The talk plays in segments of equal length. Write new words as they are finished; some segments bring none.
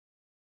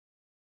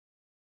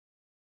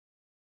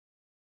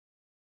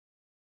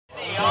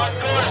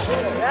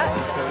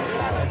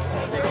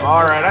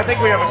All right, I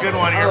think we have a good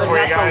one here for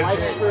you guys.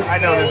 I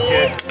know this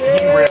kid.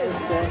 He rips.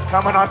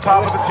 Coming on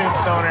top of the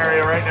tombstone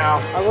area right now.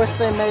 I wish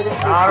they made it.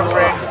 Not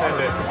afraid to send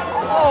it.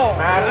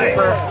 Match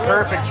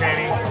perfect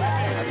training.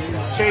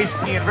 Chase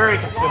being very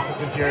consistent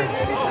this year.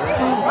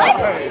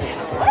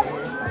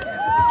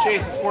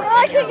 Chase is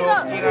 14 years old,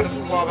 skiing out of the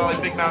Squaw Valley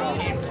Big Mountain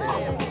team.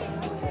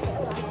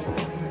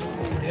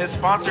 His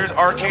sponsor is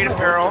Arcade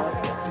Apparel,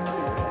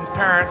 his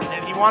parents,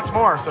 and he wants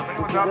more. So if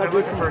anyone's out there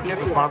looking for a kid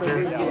to sponsor,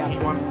 he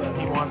wants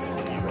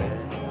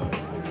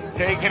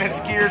taking his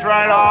skiers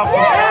right off.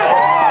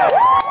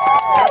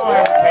 No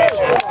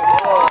hesitation.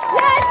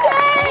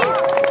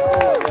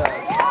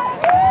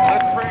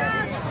 Let's bring.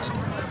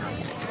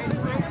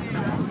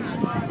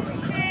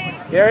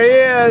 Here he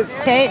is.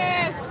 Chase.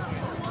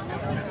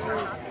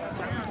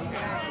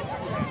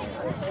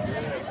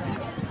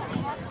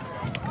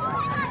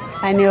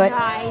 I knew it.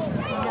 Nice.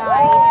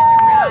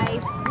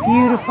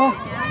 Beautiful.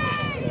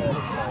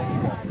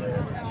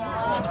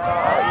 Oh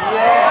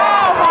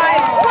my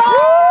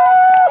God!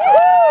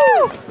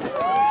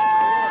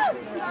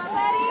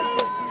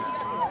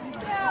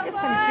 Get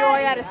some joy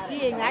out of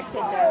skiing, that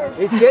kid does.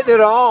 He's getting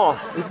it all.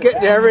 He's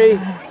getting every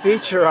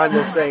feature on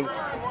this thing.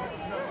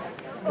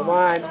 Come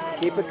on,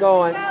 keep it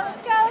going. Let's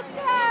go.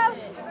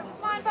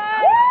 Come on,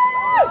 bud.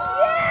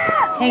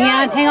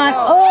 Hang on.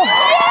 Oh!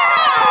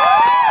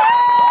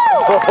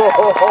 Beautiful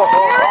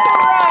run.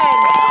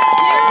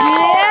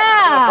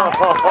 Yeah!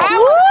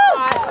 Woo!